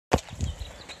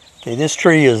Okay, this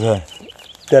tree is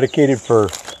dedicated for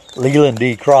Leland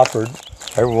D. Crawford.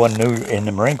 Everyone knew in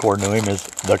the Marine Corps knew him as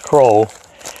the Crow.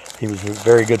 He was a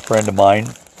very good friend of mine.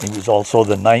 He was also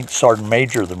the 9th Sergeant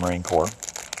Major of the Marine Corps.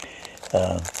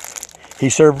 He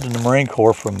served in the Marine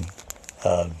Corps from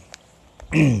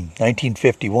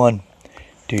 1951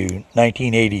 to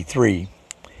 1983,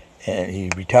 and he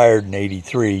retired in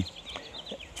 '83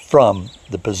 from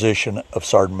the position of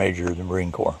Sergeant Major of the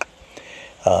Marine Corps.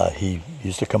 He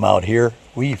used to come out here.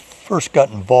 We first got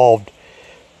involved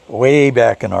way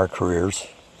back in our careers.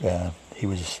 He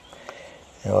was,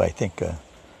 I think a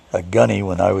gunny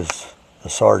when I was a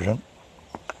sergeant.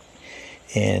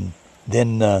 And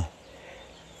then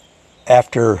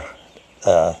after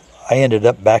I ended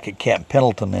up back at Camp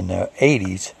Pendleton in the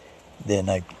 80s, then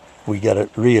we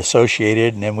got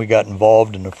reassociated, and then we got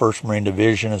involved in the 1st Marine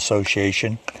Division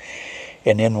Association.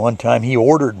 And then one time he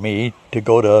ordered me to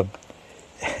go to,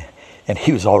 and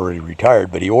he was already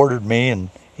retired, but he ordered me and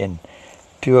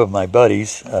 2 of my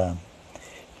buddies to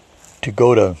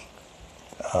go to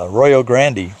Arroyo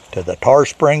Grande to the Tar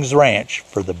Springs Ranch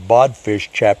for the Bodfish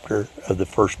chapter of the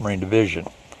 1st Marine Division.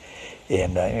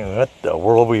 And what the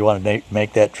world we want to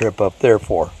make that trip up there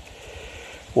for?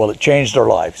 Well, it changed our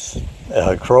lives.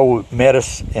 Crow met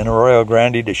us in Arroyo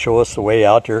Grande to show us the way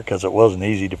out there because it wasn't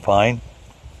easy to find.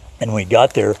 And when we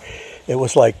got there, it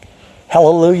was like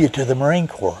hallelujah to the Marine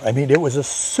Corps. I mean, it was a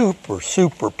super,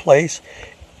 super place.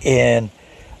 And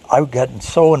I've gotten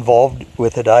so involved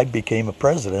with it, I became a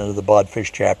president of the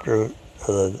Bodfish chapter.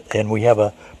 And we have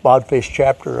a Bodfish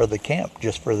chapter of the camp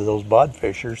just for those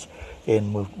bodfishers.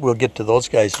 And we'll get to those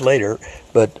guys later.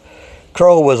 But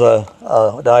Crow was a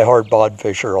diehard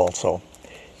bodfisher also.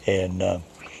 And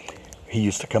he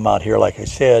used to come out here, like I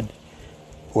said.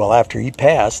 Well, after he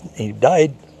passed, he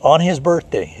died on his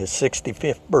birthday, his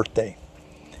 65th birthday.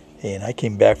 And I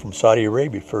came back from Saudi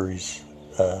Arabia for his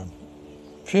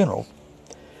funeral.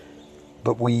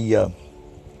 But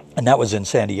and that was in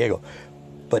San Diego.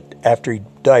 But after he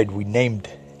died, we named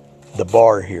the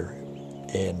bar here.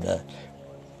 And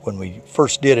when we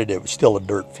first did it, it was still a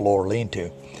dirt floor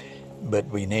lean-to. But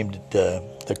we named it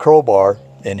the Crow Bar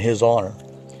in his honor.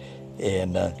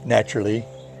 And naturally,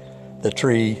 the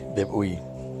tree that we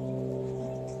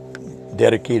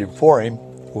dedicated for him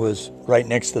was right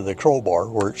next to the Crow Bar,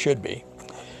 where it should be.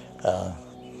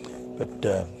 But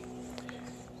the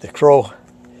Crow,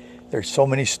 there's so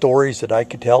many stories that I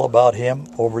could tell about him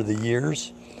over the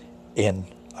years. And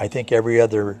I think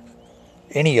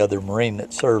any other Marine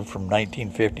that served from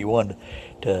 1951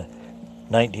 to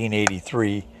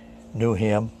 1983 knew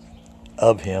him,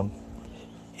 of him.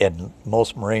 And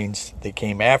most Marines that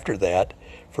came after that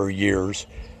for years,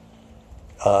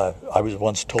 I was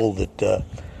once told that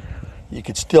you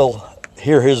could still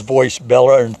hear his voice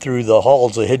bellowing through the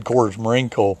halls of Headquarters Marine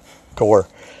Corps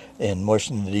in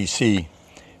Washington, D.C.,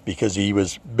 because he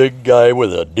was a big guy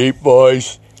with a deep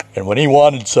voice, and when he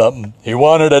wanted something, he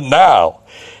wanted it now.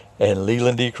 And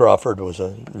Leland D. Crawford was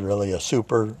really a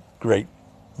super great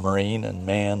Marine and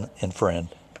man and friend.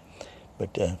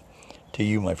 But to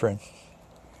you, my friend,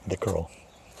 the Crow.